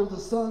honor the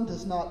Son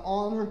does not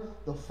honor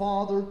the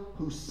Father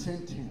who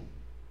sent him.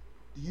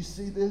 Do you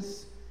see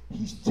this?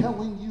 He's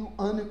telling you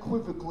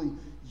unequivocally,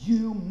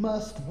 you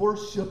must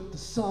worship the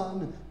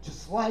Son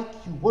just like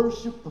you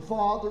worship the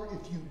Father.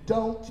 If you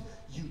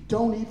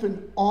don't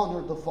even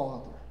honor the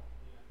Father.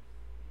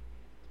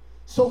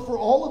 So for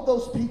all of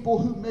those people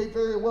who may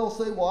very well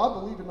say, well, I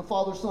believe in the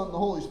Father, Son, and the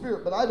Holy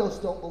Spirit, but I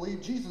just don't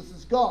believe Jesus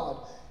is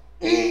God.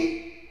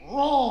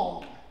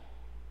 Wrong.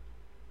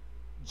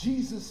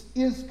 Jesus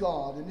is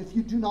God, and if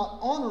you do not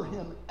honor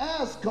him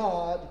as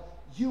God,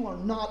 you are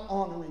not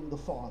honoring the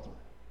Father.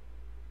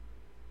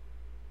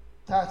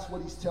 That's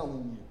what he's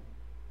telling you.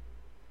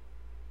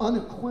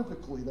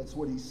 Unequivocally, that's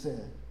what he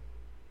said.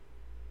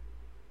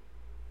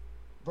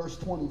 Verse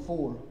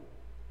 24.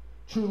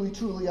 Truly,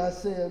 truly, I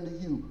say unto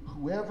you,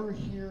 whoever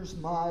hears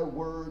my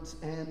words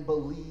and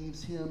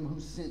believes him who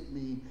sent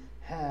me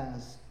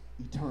has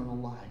eternal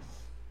life.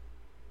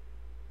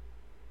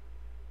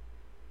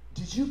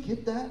 Did you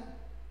get that?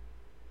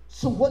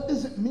 So what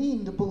does it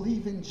mean to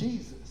believe in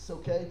Jesus,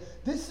 okay?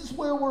 This is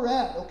where we're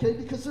at, okay?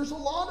 Because there's a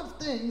lot of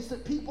things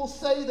that people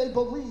say they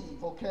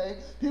believe, okay?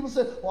 People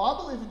say, well,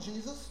 I believe in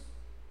Jesus.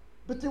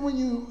 But then when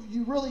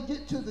you really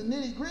get to the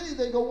nitty-gritty,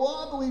 they go,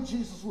 well, I believe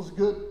Jesus was a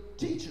good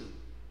teacher.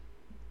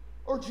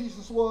 Or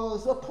Jesus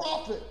was a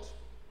prophet.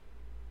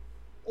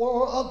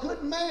 Or a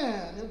good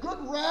man, a good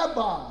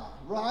rabbi,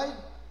 right?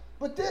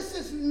 But this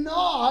is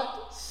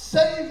not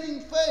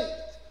saving faith.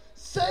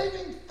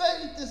 Saving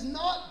faith is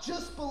not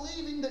just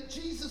believing that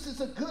Jesus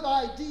is a good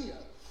idea.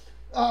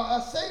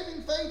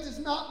 Saving faith is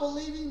not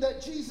believing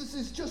that Jesus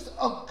is just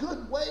a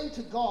good way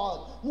to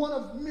God, one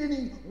of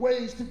many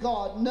ways to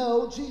God.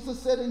 No, Jesus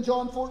said in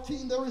John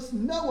 14, there is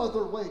no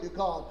other way to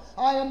God.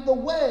 I am the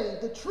way,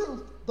 the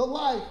truth, the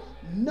life.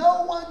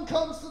 No one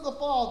comes to the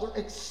Father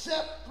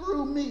except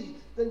through me.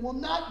 They will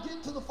not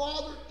get to the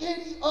Father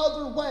any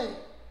other way.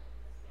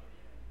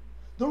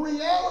 The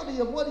reality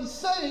of what he's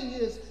saying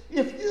is,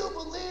 if you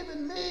believe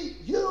in me,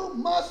 you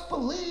must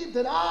believe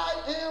that I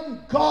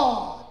am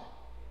God.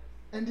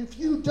 And if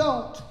you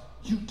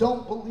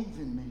don't believe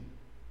in me.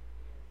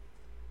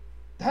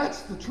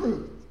 That's the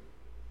truth.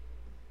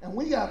 And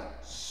we have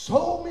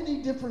so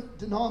many different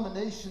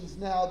denominations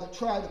now that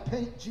try to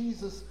paint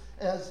Jesus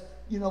as,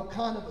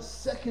 kind of a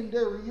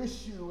secondary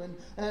issue.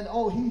 And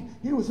oh,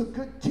 he was a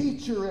good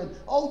teacher. And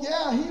oh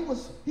yeah,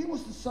 he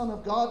was the Son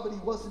of God, but he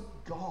wasn't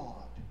God.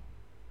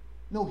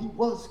 No, he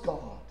was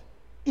God,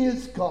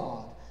 is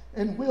God,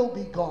 and will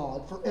be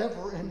God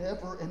forever and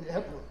ever and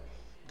ever.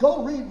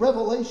 Go read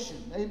Revelation,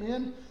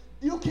 amen?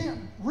 You can't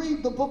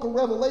read the book of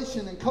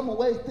Revelation and come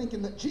away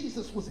thinking that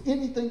Jesus was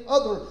anything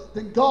other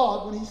than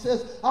God when he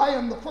says, I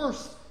am the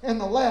first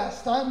and the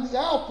last. I am the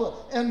Alpha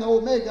and the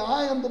Omega.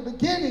 I am the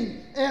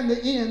beginning and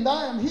the end.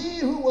 I am he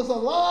who was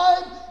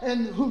alive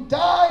and who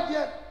died,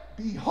 yet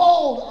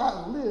behold,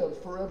 I live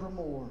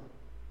forevermore.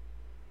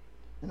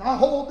 And I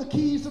hold the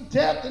keys of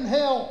death and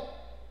hell.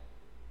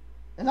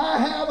 And I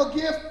have a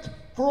gift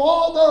for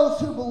all those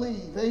who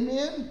believe.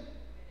 Amen?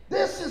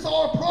 This is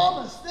our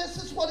promise.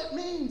 This is what it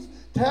means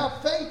to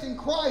have faith in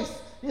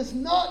Christ. It's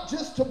not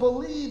just to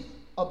believe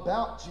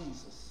about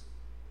Jesus.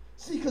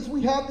 See, because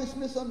we have this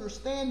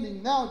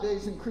misunderstanding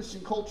nowadays in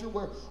Christian culture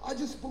where I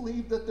just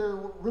believe that there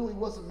really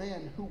was a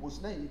man who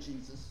was named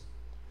Jesus.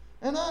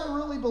 And I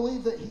really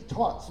believe that he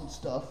taught some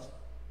stuff.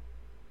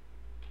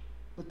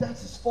 But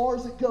that's as far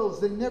as it goes.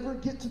 They never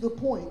get to the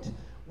point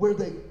where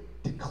they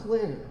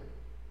declare,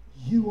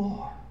 you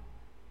are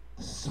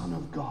the Son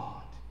of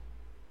God,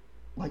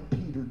 like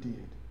Peter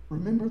did.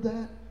 Remember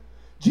that?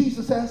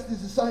 Jesus asked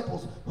his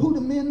disciples, who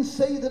do men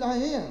say that I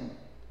am?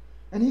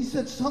 And he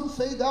said, some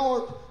say thou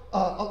art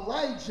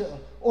Elijah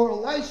or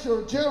Elisha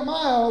or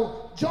Jeremiah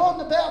or John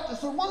the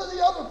Baptist or one of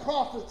the other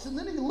prophets. And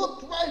then he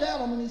looked right at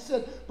them and he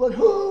said, but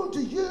who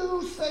do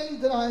you say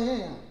that I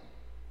am?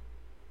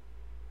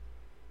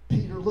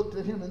 Peter looked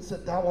at him and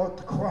said, thou art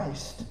the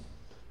Christ,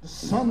 the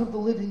Son of the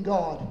living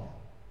God.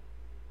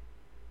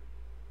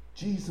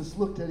 Jesus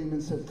looked at him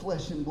and said,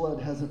 flesh and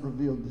blood hasn't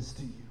revealed this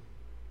to you,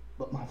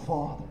 but my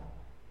Father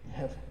in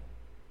heaven.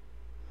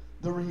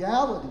 The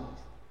reality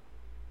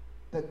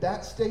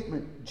that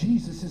statement,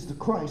 Jesus is the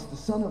Christ, the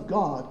Son of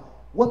God,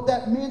 What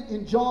that meant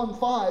in John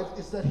 5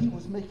 is that he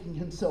was making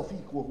himself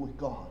equal with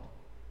God.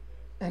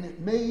 And it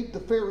made the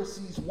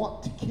Pharisees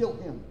want to kill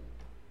him.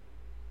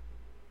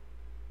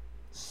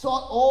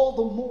 Sought all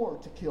the more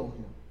to kill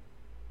him.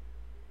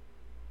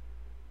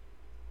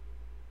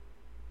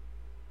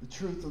 The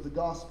truth of the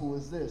gospel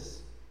is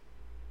this: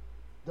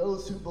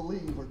 those who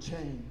believe are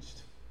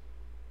changed.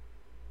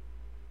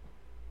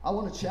 I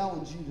want to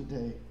challenge you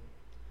today.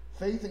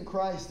 Faith in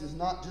Christ is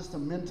not just a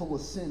mental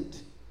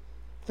assent.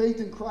 Faith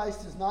in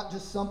Christ is not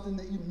just something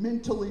that you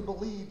mentally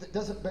believe that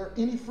doesn't bear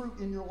any fruit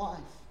in your life.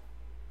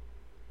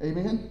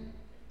 Amen?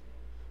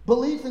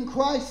 Belief in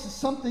Christ is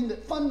something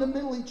that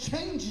fundamentally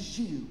changes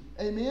you.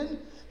 Amen?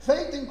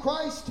 Faith in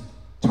Christ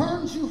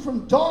turns you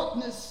from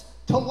darkness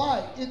to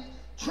light. It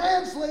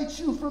translates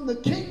you from the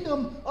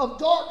kingdom of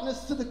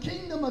darkness to the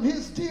kingdom of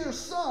his dear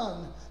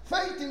Son.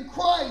 Faith in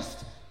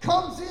Christ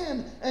comes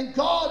in and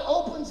God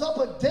opens up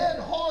a dead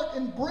heart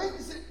and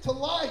brings it to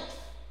life.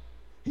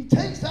 He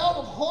takes out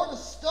a heart of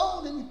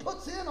stone and he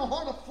puts in a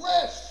heart of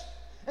flesh,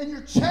 and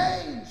you're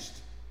changed.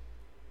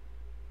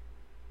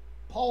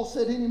 Paul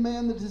said, any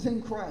man that is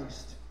in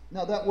Christ.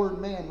 Now that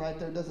word man right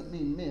there doesn't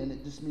mean men.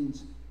 It just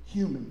means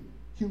human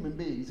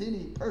beings.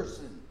 Any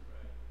person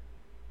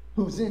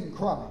who's in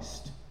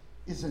Christ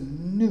is a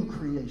new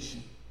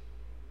creation.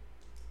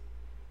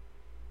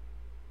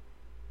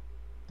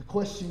 The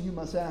question you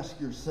must ask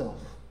yourself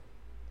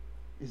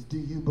is, do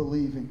you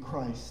believe in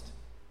Christ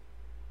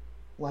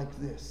like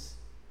this?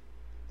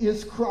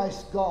 Is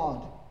Christ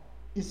God?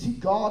 Is he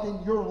God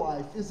in your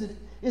life? Is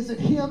it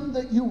him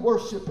that you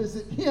worship? Is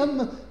it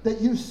him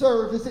that you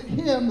serve? Is it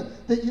him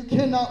that you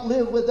cannot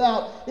live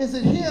without? Is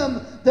it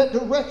him that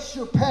directs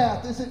your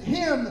path? Is it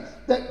him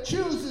that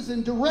chooses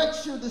and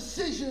directs your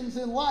decisions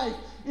in life?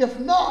 If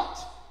not,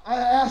 I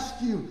ask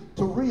you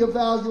to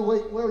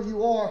reevaluate where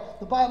you are.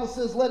 The Bible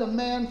says, let a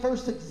man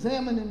first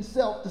examine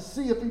himself to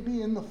see if he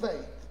be in the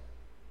faith.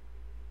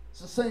 It's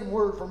the same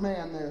word for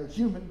man there,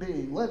 human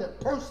being. Let a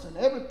person,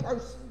 every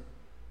person,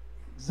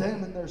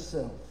 examine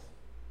theirself,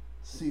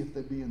 see if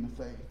they be in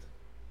the faith.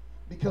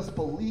 Because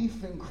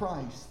belief in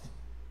Christ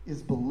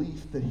is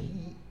belief that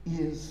he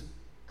is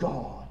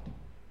God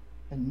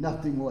and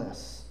nothing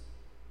less.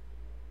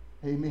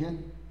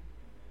 Amen.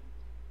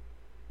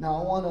 Now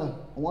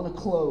I want to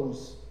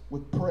close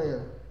with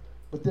prayer,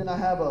 but then I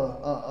have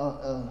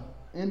a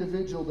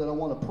individual that I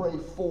want to pray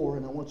for,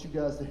 and I want you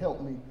guys to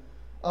help me.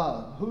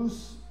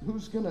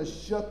 Who's going to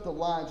shut the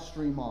live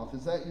stream off?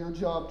 Is that your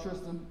job,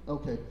 Tristan?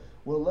 Okay.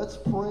 Well, let's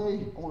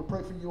pray. I want to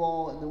pray for you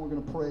all, and then we're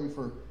going to pray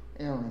for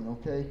Aaron,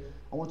 okay?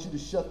 I want you to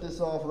shut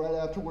this off right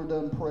after we're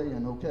done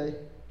praying, okay?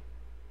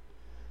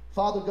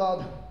 Father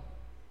God,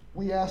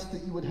 we ask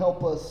that you would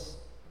help us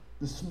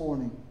this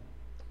morning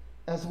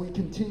as we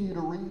continue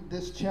to read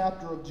this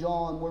chapter of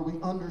John, where we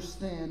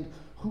understand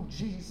who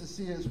Jesus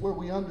is, where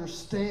we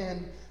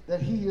understand that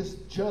he is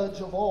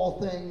judge of all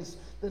things,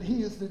 that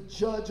he is the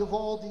judge of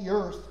all the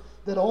earth,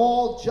 that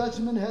all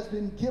judgment has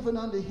been given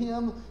unto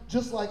him,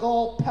 just like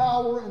all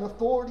power and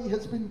authority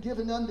has been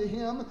given unto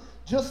him,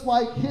 just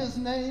like his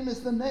name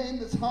is the name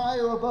that's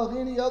higher above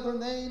any other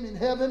name in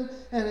heaven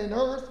and in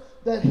earth,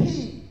 that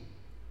he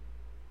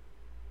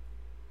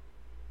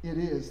it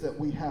is that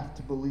we have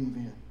to believe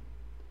in.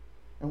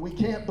 And we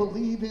can't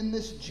believe in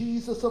this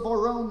Jesus of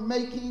our own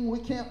making. We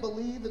can't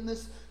believe in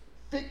this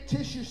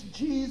fictitious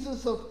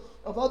Jesus of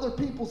other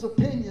people's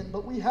opinion,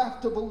 but we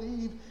have to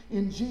believe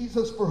in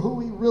Jesus for who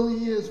he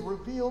really is,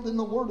 revealed in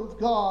the Word of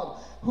God,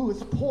 who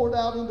is poured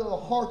out into the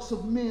hearts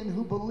of men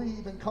who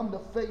believe and come to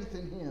faith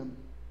in him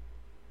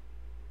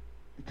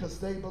because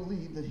they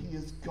believe that he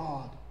is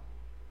God,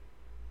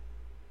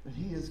 that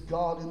he is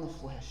God in the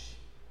flesh,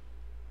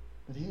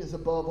 that he is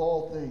above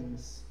all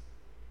things,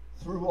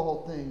 through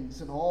all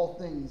things, and all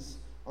things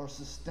are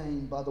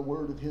sustained by the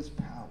word of his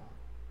power.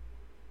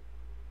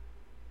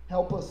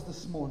 Help us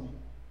this morning.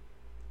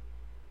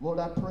 Lord,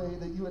 I pray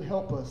that you would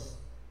help us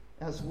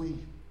as we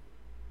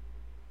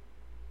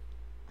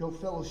go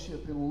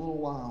fellowship in a little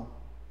while,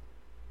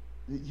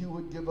 that you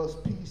would give us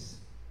peace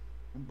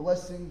and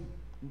blessing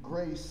and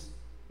grace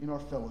in our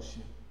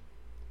fellowship.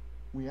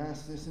 We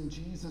ask this in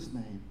Jesus'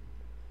 name.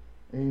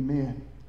 Amen.